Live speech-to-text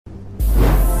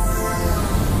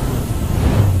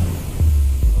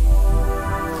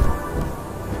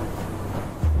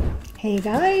Hey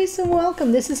guys, and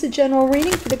welcome. This is a general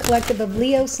reading for the collective of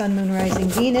Leo, Sun, Moon, Rising,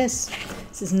 Venus.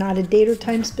 This is not a date or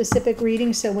time specific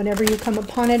reading, so whenever you come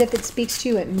upon it, if it speaks to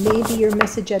you, it may be your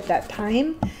message at that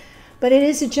time. But it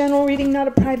is a general reading, not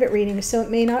a private reading, so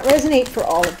it may not resonate for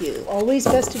all of you. Always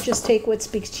best to just take what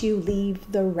speaks to you,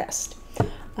 leave the rest.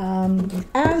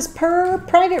 As per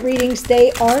private readings,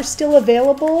 they are still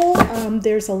available.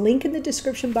 There's a link in the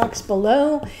description box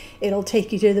below. It'll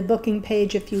take you to the booking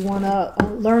page if you want to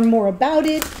learn more about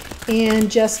it. And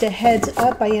just a heads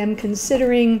up, I am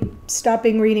considering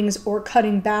stopping readings or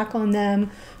cutting back on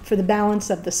them for the balance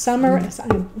of the summer, as I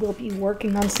will be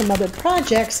working on some other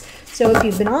projects. So if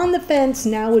you've been on the fence,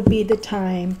 now would be the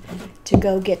time to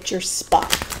go get your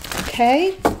spot.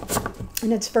 Okay?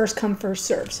 And it's first come, first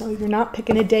serve. So you're not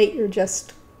picking a date, you're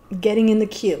just getting in the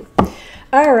queue.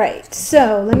 All right,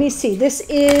 so let me see. This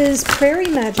is Prairie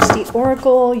Majesty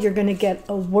Oracle. You're going to get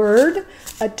a word,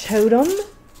 a totem,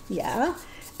 yeah,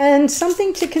 and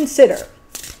something to consider.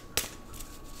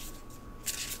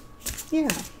 Yeah,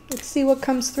 let's see what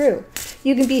comes through.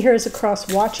 You can be here as a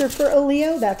cross watcher for a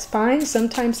Leo. That's fine.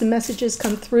 Sometimes the messages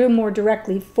come through more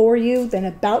directly for you than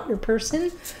about your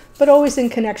person, but always in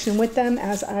connection with them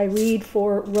as I read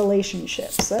for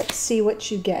relationships. Let's see what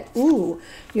you get. Ooh,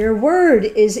 your word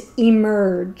is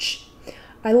emerge.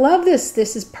 I love this.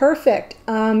 This is perfect.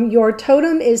 Your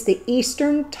totem is the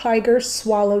Eastern Tiger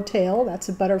Swallowtail. That's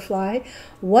a butterfly.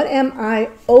 What am I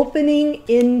opening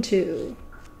into?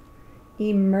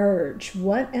 Emerge.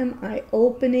 What am I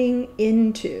opening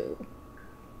into?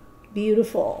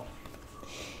 Beautiful.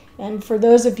 And for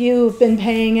those of you who've been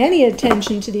paying any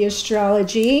attention to the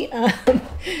astrology,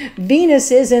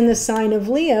 Venus is in the sign of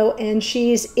Leo, and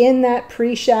she's in that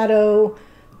pre-shadow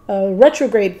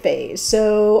retrograde phase.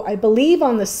 So I believe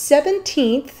on the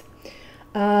 17th,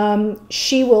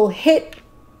 she will hit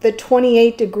the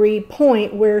 28-degree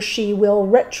point where she will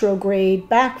retrograde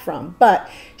back from. But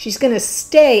she's going to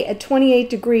stay at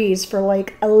 28 degrees for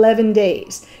like 11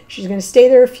 days. She's going to stay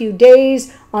there a few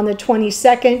days. On the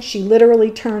 22nd, she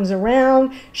literally turns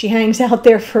around. She hangs out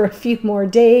there for a few more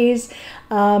days.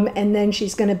 And then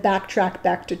she's going to backtrack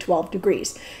back to 12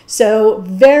 degrees. So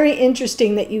very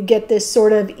interesting that you get this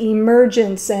sort of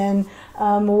emergence and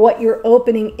what you're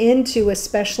opening into,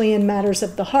 especially in matters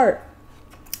of the heart,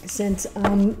 since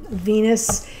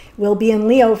Venus will be in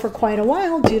Leo for quite a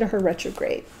while due to her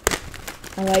retrograde.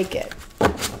 I like it.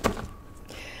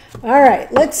 All right,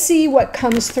 let's see what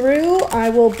comes through.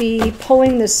 I will be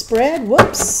pulling the spread,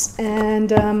 whoops, and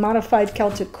modified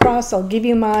Celtic cross. I'll give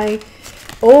you my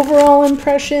overall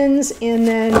impressions, and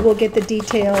then we'll get the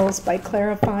details by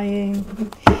clarifying.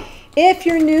 If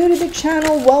you're new to the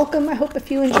channel, welcome. I hope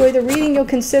if you enjoy the reading, you'll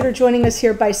consider joining us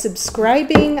here by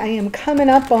subscribing. I am coming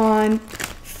up on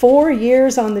 4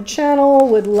 years on the channel.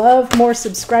 Would love more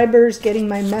subscribers. Getting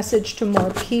my message to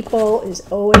more people is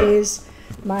always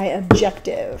my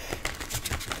objective.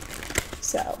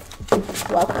 So,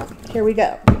 welcome. Here we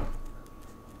go.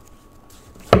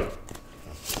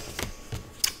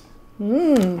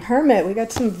 Hermit. We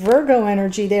got some Virgo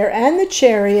energy there. And the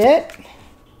Chariot.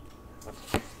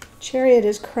 Chariot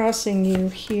is crossing you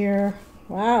here.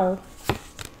 Wow.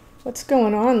 What's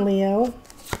going on, Leo?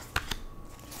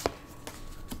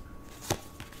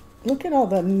 Look at all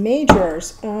the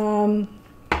majors. 1,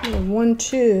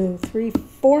 2, 3,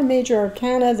 4 major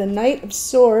arcana, the Knight of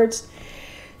Swords.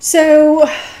 So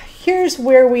here's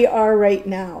where we are right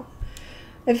now.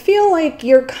 I feel like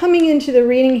you're coming into the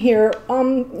reading here.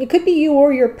 It could be you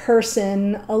or your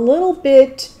person a little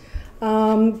bit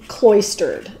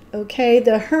cloistered. Okay,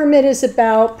 the Hermit is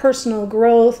about personal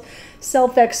growth,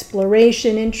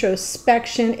 self-exploration,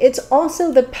 introspection. It's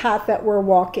also the path that we're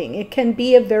walking. It can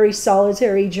be a very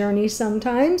solitary journey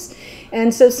sometimes.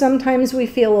 And so sometimes we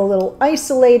feel a little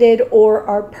isolated, or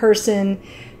our person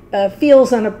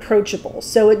feels unapproachable.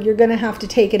 So you're going to have to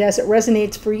take it as it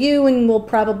resonates for you, and we'll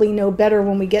probably know better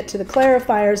when we get to the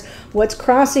clarifiers. What's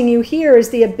crossing you here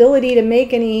is the ability to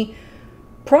make any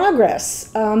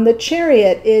progress. The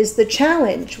Chariot is the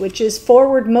challenge, which is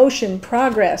forward motion,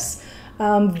 progress,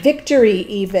 victory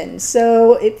even.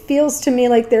 So it feels to me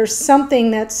like there's something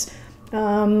that's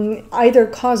either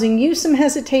causing you some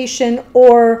hesitation,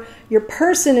 or your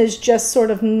person is just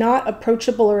sort of not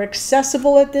approachable or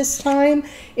accessible at this time.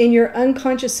 In your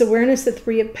unconscious awareness, the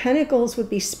Three of Pentacles would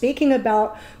be speaking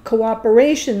about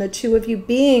cooperation, the two of you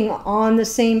being on the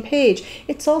same page.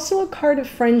 It's also a card of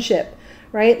friendship,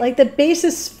 right? Like the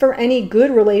basis for any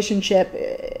good relationship,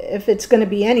 if it's going to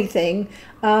be anything,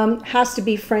 has to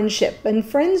be friendship. And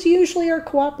friends usually are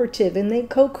cooperative and they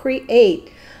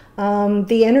co-create.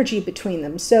 the energy between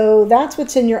them. So that's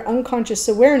what's in your unconscious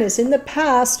awareness. In the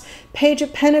past, Page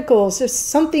of Pentacles is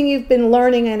something you've been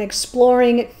learning and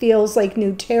exploring. It feels like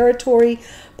new territory,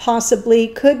 possibly.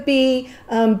 Could be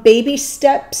baby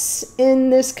steps in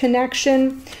this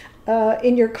connection.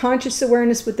 In your conscious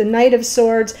awareness with the Knight of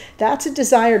Swords, that's a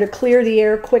desire to clear the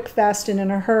air quick, fast, and in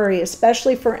a hurry,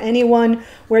 especially for anyone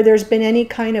where there's been any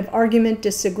kind of argument,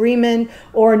 disagreement,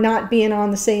 or not being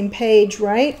on the same page,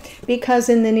 right? Because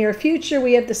in the near future,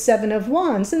 we have the Seven of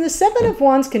Wands. And the Seven of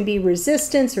Wands can be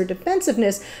resistance or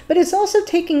defensiveness, but it's also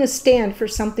taking a stand for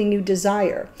something you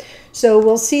desire. So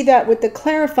we'll see that with the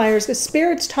clarifiers. The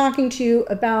Spirit's talking to you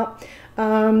about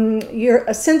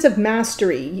a sense of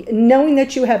mastery, knowing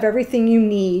that you have everything you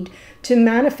need to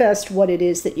manifest what it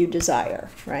is that you desire,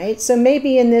 right? So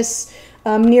maybe in this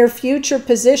near future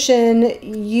position,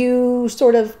 you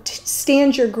sort of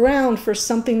stand your ground for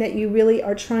something that you really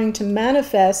are trying to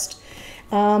manifest.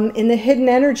 In the hidden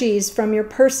energies from your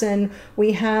person,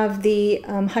 we have the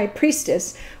High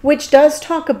Priestess, which does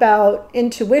talk about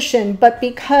intuition, but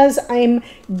because I'm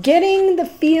getting the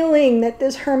feeling that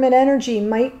this Hermit energy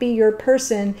might be your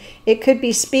person, it could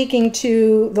be speaking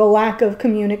to the lack of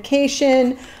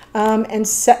communication and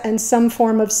some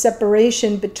form of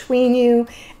separation between you,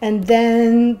 and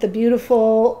then the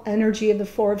beautiful energy of the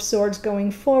Four of Swords going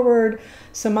forward,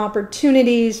 some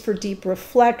opportunities for deep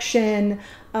reflection,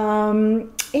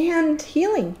 and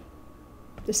healing.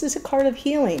 This is a card of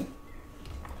healing.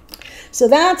 So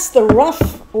that's the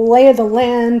rough lay of the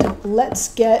land.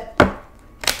 Let's get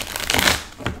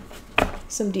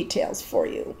some details for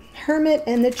you. Hermit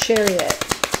and the Chariot.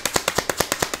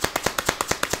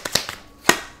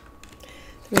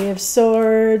 Three of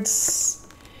Swords.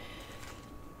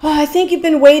 Oh, I think you've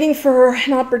been waiting for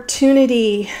an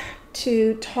opportunity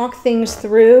to talk things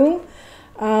through.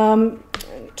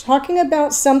 Talking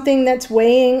about something that's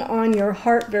weighing on your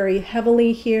heart very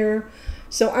heavily here.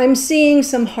 So I'm seeing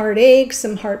some heartache,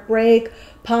 some heartbreak,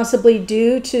 possibly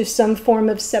due to some form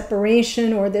of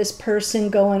separation or this person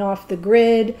going off the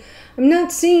grid. I'm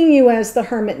not seeing you as the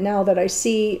Hermit now that I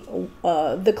see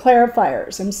the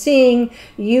clarifiers. I'm seeing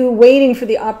you waiting for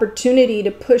the opportunity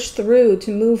to push through,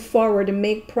 to move forward, and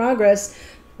make progress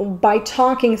by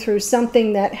talking through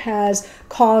something that has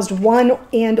caused one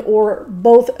and or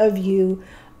both of you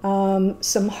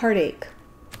some heartache.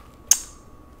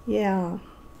 Yeah.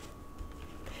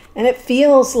 And it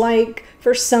feels like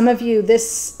for some of you,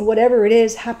 this, whatever it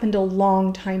is, happened a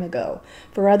long time ago.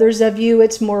 For others of you,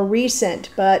 it's more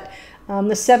recent, but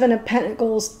the Seven of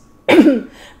Pentacles can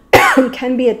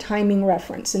be a timing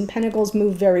reference, and Pentacles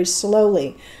move very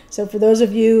slowly. So for those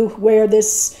of you where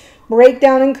this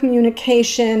breakdown in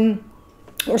communication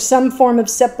or some form of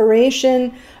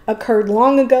separation occurred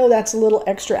long ago, that's a little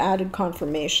extra added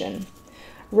confirmation.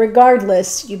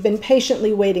 Regardless, you've been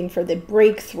patiently waiting for the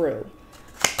breakthrough.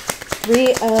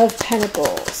 Three of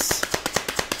Pentacles.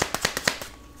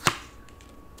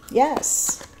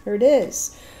 Yes, here it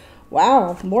is.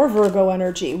 Wow, more Virgo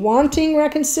energy. Wanting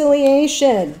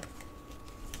reconciliation.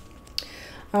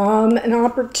 An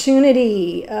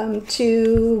opportunity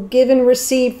to give and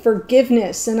receive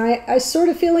forgiveness. And I sort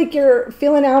of feel like you're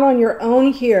feeling out on your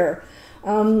own here.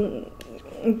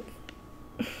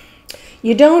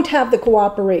 You don't have the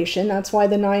cooperation. That's why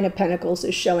the Nine of Pentacles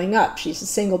is showing up. She's a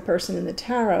single person in the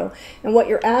tarot. And what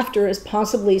you're after is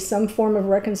possibly some form of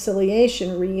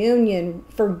reconciliation, reunion,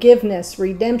 forgiveness,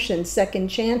 redemption, second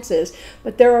chances.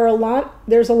 But there's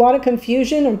a lot of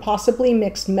confusion and possibly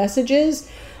mixed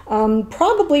messages.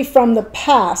 Probably from the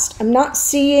past. I'm not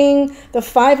seeing the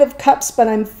Five of Cups, but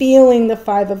I'm feeling the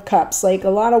Five of Cups. Like a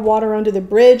lot of water under the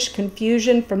bridge,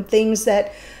 confusion from things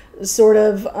that sort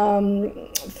of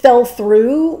fell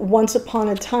through once upon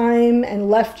a time and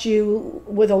left you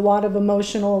with a lot of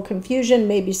emotional confusion,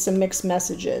 maybe some mixed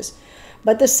messages.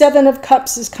 But the Seven of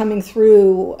Cups is coming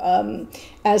through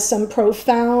as some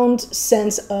profound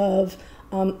sense of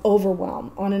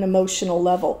overwhelm on an emotional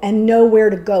level and nowhere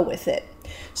to go with it.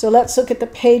 So let's look at the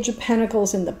Page of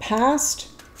Pentacles in the past.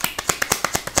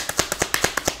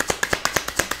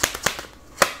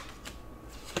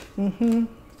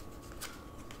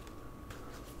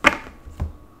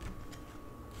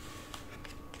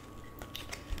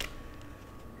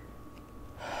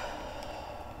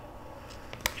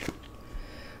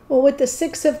 Well, with the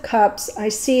Six of Cups, I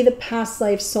see the past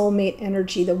life soulmate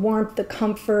energy, the warmth, the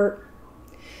comfort,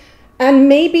 and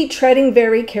maybe treading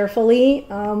very carefully,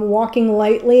 walking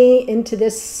lightly into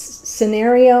this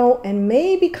scenario and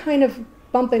maybe kind of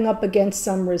bumping up against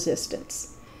some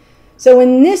resistance. So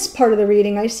in this part of the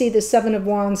reading, I see the Seven of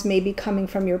Wands may be coming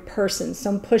from your person,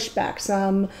 some pushback,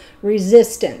 some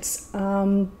resistance,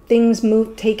 things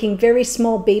taking very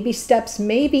small baby steps,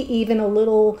 maybe even a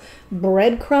little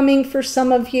breadcrumbing for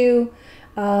some of you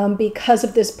because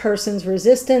of this person's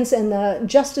resistance. And the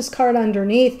Justice card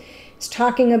underneath is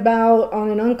talking about,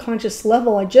 on an unconscious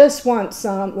level, I just want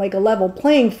some, like a level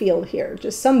playing field here,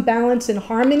 just some balance and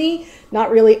harmony,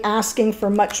 not really asking for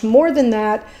much more than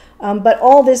that. But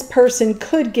all this person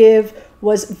could give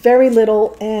was very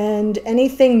little, and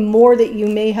anything more that you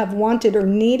may have wanted or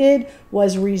needed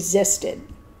was resisted.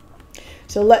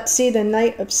 So let's see the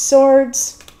Knight of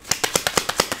Swords.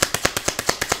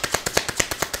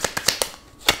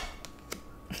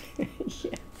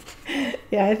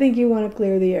 Yeah, I think you want to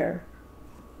clear the air.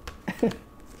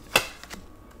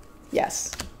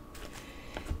 Yes.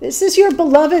 This is your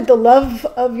beloved, the love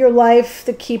of your life,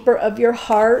 the keeper of your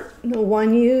heart, the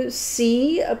one you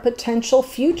see a potential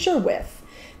future with.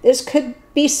 This could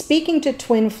be speaking to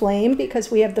twin flame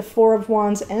because we have the Four of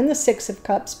Wands and the Six of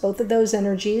Cups, both of those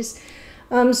energies.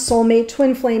 Soulmate,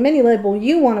 twin flame, any label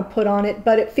you want to put on it,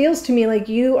 but it feels to me like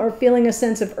you are feeling a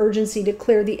sense of urgency to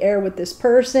clear the air with this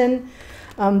person.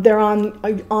 They're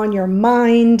on your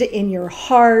mind, in your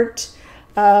heart.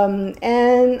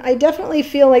 And I definitely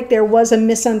feel like there was a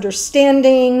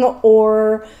misunderstanding,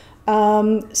 or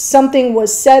something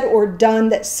was said or done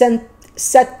that sent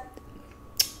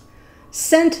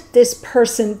this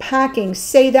person packing.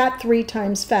 Say that 3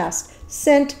 times fast.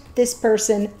 Sent this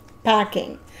person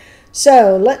packing.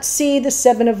 So let's see the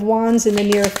Seven of Wands in the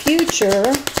near future.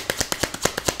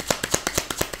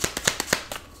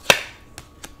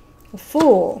 A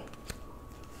Fool.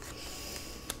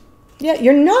 Yeah,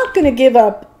 you're not going to give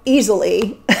up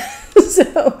easily.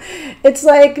 So it's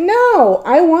like, no,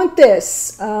 I want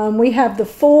this. We have the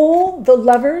Fool, the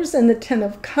Lovers, and the Ten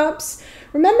of Cups.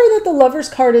 Remember that the Lovers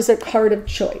card is a card of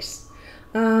choice.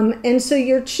 And so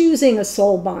you're choosing a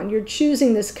soul bond. You're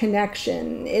choosing this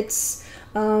connection. It's,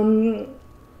 again,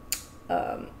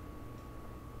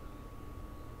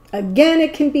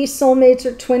 it can be soulmates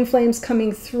or twin flames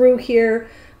coming through here.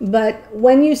 But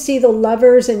when you see the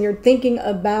Lovers and you're thinking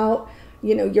about,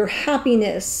 you know, your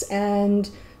happiness and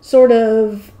sort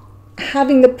of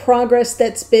having the progress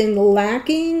that's been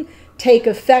lacking take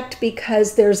effect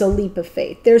because there's a leap of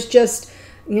faith. There's just,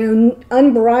 you know,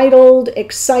 unbridled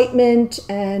excitement,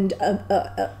 and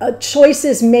a choice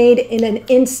is made in an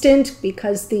instant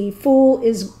because the Fool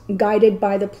is guided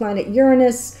by the planet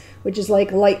Uranus, which is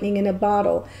like lightning in a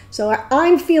bottle. So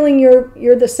I'm feeling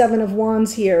you're the Seven of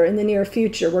Wands here in the near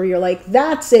future, where you're like,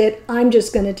 that's it. I'm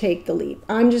just going to take the leap.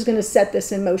 I'm just going to set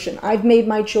this in motion. I've made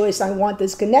my choice. I want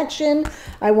this connection.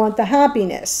 I want the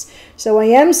happiness. So I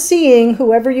am seeing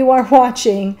whoever you are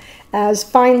watching as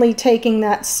finally taking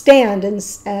that stand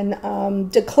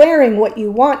and declaring what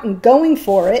you want and going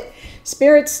for it.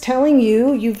 Spirit's telling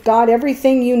you you've got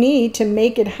everything you need to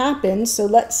make it happen. So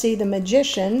let's see the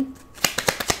Magician.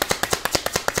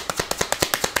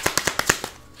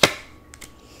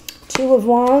 Two of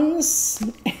Wands,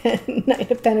 and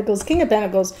Knight of Pentacles, King of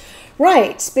Pentacles.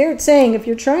 Right, Spirit's saying if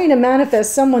you're trying to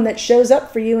manifest someone that shows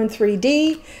up for you in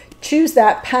 3D, choose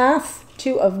that path,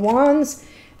 Two of Wands,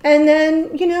 and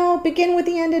then, you know, begin with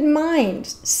the end in mind.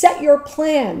 Set your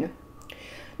plan.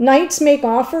 Knights make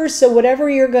offers, so whatever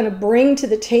you're going to bring to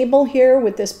the table here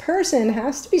with this person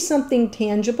has to be something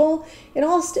tangible. It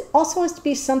also has to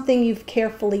be something you've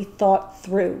carefully thought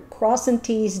through. Crossing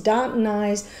T's, dotting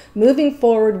I's, moving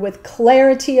forward with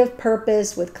clarity of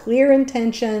purpose, with clear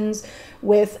intentions,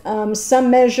 with some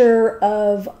measure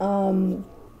of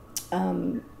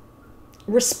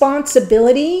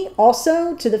responsibility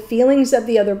also to the feelings of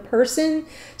the other person.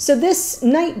 So this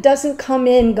Knight doesn't come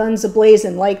in guns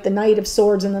a-blazing like the Knight of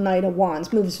Swords and the Knight of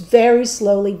Wands. Moves very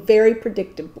slowly, very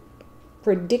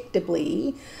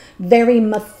predictably, very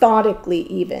methodically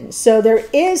even. So there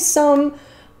is some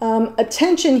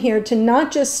attention here to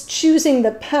not just choosing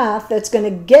the path that's going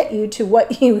to get you to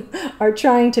what you are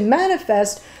trying to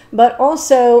manifest, but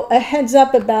also a heads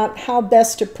up about how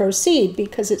best to proceed,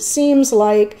 because it seems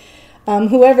like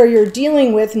whoever you're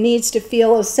dealing with needs to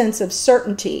feel a sense of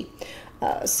certainty.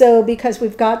 So because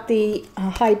we've got the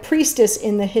High Priestess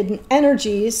in the hidden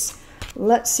energies,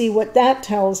 let's see what that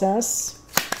tells us.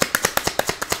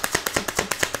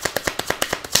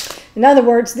 In other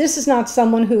words, this is not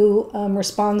someone who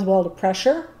responds well to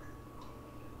pressure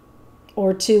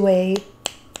or to a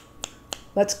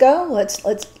let's go, let's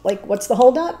like, what's the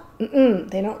holdup?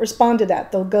 They don't respond to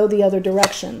that. They'll go the other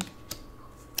direction.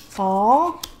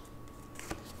 Aw.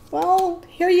 Well,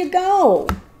 here you go.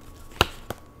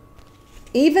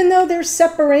 even though there's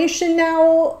separation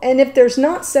now, and if there's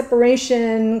not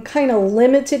separation, kind of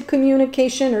limited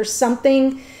communication or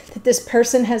something that this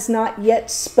person has not yet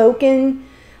spoken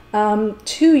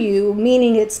to you,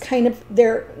 meaning it's kind of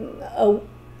they're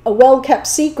a well-kept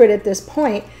secret at this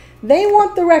point, they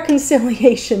want the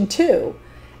reconciliation too.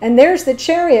 And there's the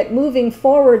Chariot moving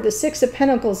forward, the Six of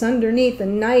Pentacles underneath, a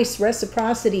nice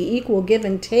reciprocity, equal give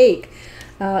and take.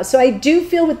 So I do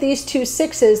feel with these two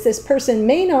sixes, this person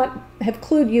may not have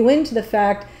clued you into the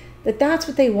fact that that's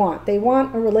what they want. They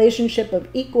want a relationship of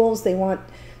equals. They want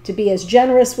to be as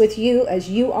generous with you as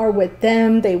you are with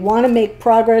them. They want to make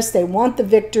progress. They want the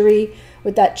victory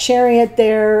with that Chariot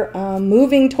there,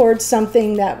 moving towards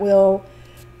something that will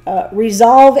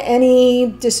resolve any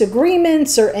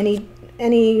disagreements or any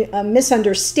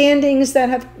misunderstandings that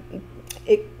have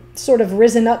sort of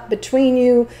risen up between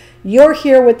you. You're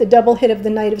here with the double hit of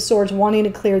the Knight of Swords, wanting to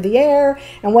clear the air,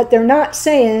 and what they're not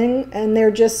saying, and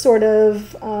they're just sort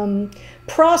of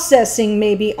processing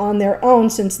maybe on their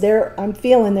own, since I'm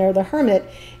feeling they're the Hermit,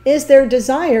 is their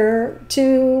desire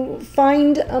to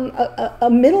find a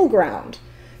middle ground.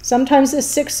 Sometimes the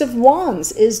Six of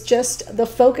Wands is just the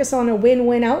focus on a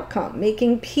win-win outcome,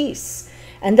 making peace,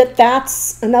 and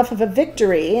that's enough of a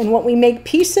victory. And what we make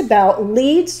peace about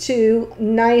leads to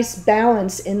nice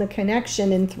balance in the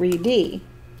connection in 3D.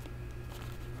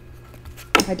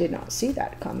 I did not see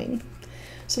that coming.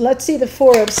 So let's see the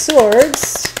Four of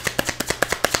Swords.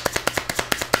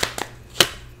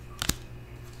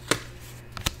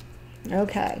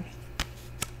 Okay.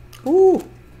 Ooh.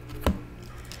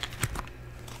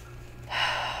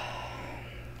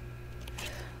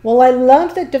 Well, I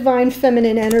love that divine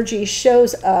feminine energy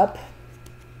shows up,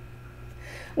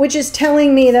 which is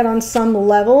telling me that on some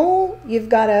level, you've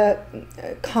got to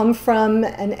come from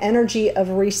an energy of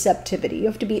receptivity. You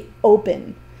have to be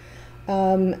open,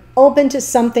 open to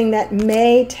something that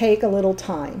may take a little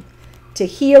time to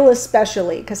heal,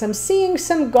 especially because I'm seeing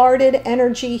some guarded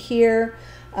energy here,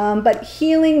 but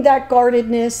healing that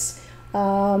guardedness,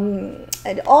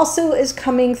 it also is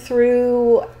coming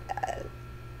through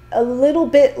a little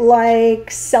bit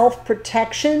like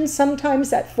self-protection. Sometimes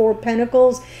that Four of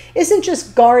Pentacles isn't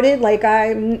just guarded, like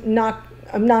I'm not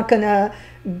gonna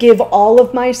give all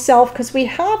of myself, because we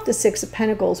have the Six of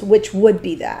Pentacles, which would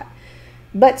be that.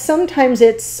 But sometimes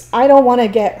it's, I don't want to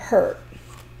get hurt.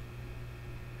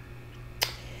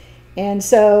 And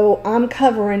so I'm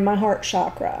covering my heart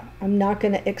chakra. I'm not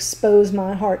going to expose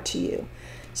my heart to you.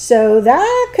 So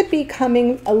that could be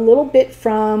coming a little bit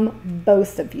from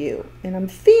both of you. And I'm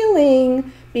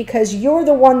feeling, because you're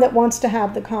the one that wants to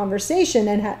have the conversation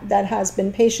and that has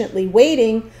been patiently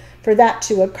waiting for that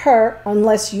to occur,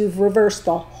 unless you've reversed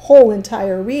the whole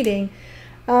entire reading.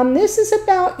 This is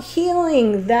about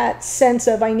healing that sense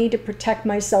of, I need to protect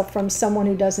myself from someone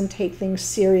who doesn't take things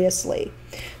seriously.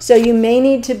 So you may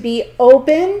need to be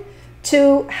open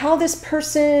to how this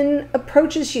person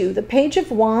approaches you. The Page of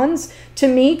Wands, to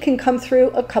me, can come through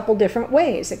a couple different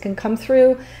ways. It can come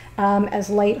through as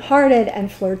lighthearted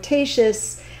and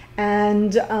flirtatious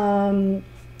and,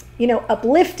 you know,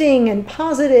 uplifting and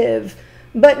positive,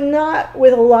 but not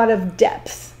with a lot of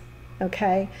depth,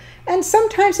 okay? And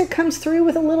sometimes it comes through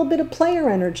with a little bit of player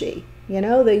energy, you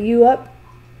know, the you up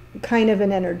kind of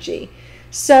an energy.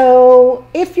 So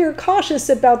if you're cautious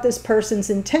about this person's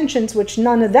intentions, which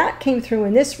none of that came through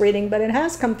in this reading, but it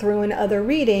has come through in other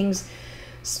readings,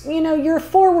 you know, your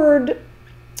forward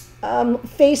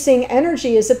facing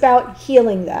energy is about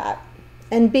healing that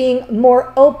and being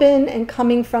more open and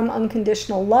coming from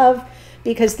unconditional love,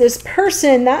 because this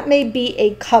person, that may be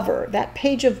a cover. That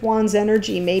Page of Wands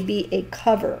energy may be a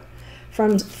cover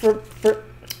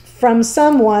from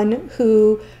someone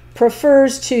who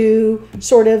prefers to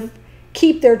sort of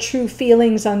keep their true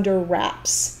feelings under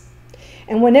wraps.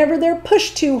 And whenever they're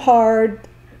pushed too hard,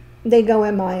 they go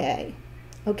MIA.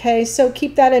 Okay, so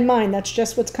keep that in mind. That's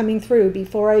just what's coming through.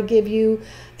 Before I give you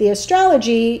the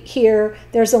astrology here,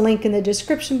 there's a link in the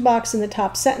description box in the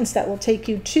top sentence that will take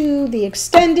you to the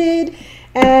extended.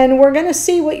 And we're going to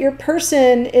see what your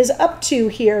person is up to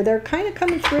here. They're kind of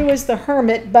coming through as the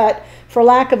Hermit, but for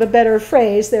lack of a better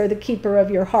phrase, they're the keeper of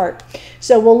your heart.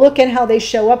 So we'll look at how they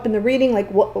show up in the reading, like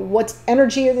what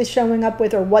energy are they showing up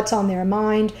with, or what's on their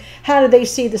mind. How do they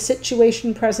see the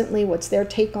situation presently? What's their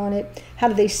take on it? How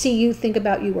do they see you, think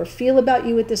about you, or feel about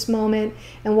you at this moment?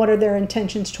 And what are their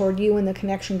intentions toward you and the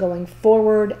connection going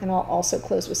forward? And I'll also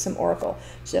close with some oracle.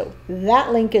 So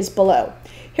that link is below.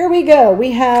 Here we go.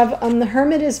 We have the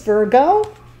Hermit is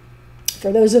Virgo.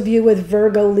 For those of you with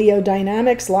Virgo Leo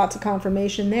dynamics, lots of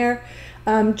confirmation there.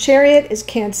 Chariot is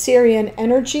Cancerian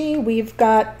energy. We've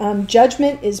got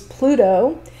Judgment is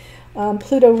Pluto.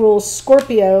 Pluto rules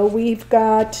Scorpio. We've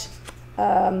got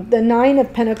the Nine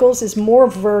of Pentacles is more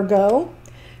Virgo.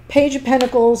 Page of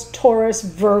Pentacles, Taurus,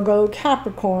 Virgo,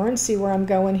 Capricorn. See where I'm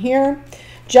going here.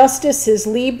 Justice is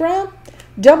Libra.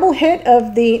 Double hit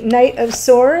of the Knight of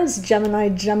Swords, Gemini,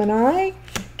 Gemini.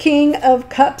 King of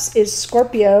Cups is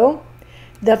Scorpio.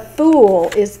 The Fool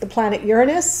is the planet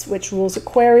Uranus, which rules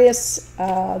Aquarius.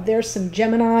 There's some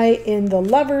Gemini in the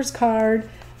Lovers card.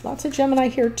 Lots of Gemini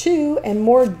here too, and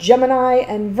more Gemini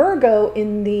and Virgo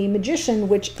in the Magician,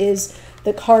 which is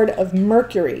the card of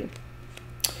Mercury.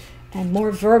 And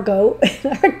more Virgo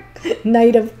in our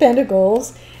Knight of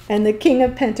Pentacles. And the King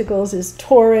of Pentacles is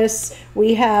Taurus.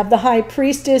 We have the High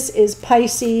Priestess is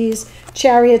Pisces.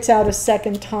 Chariot's out a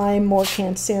second time, more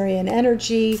Cancerian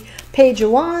energy. Page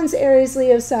of Wands, Aries,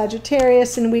 Leo,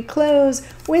 Sagittarius. And we close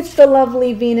with the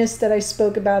lovely Venus that I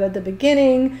spoke about at the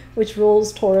beginning, which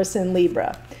rules Taurus and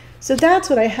Libra. So that's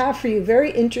what I have for you.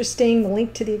 Very interesting. The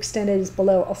link to the extended is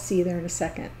below. I'll see you there in a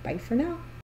second. Bye for now.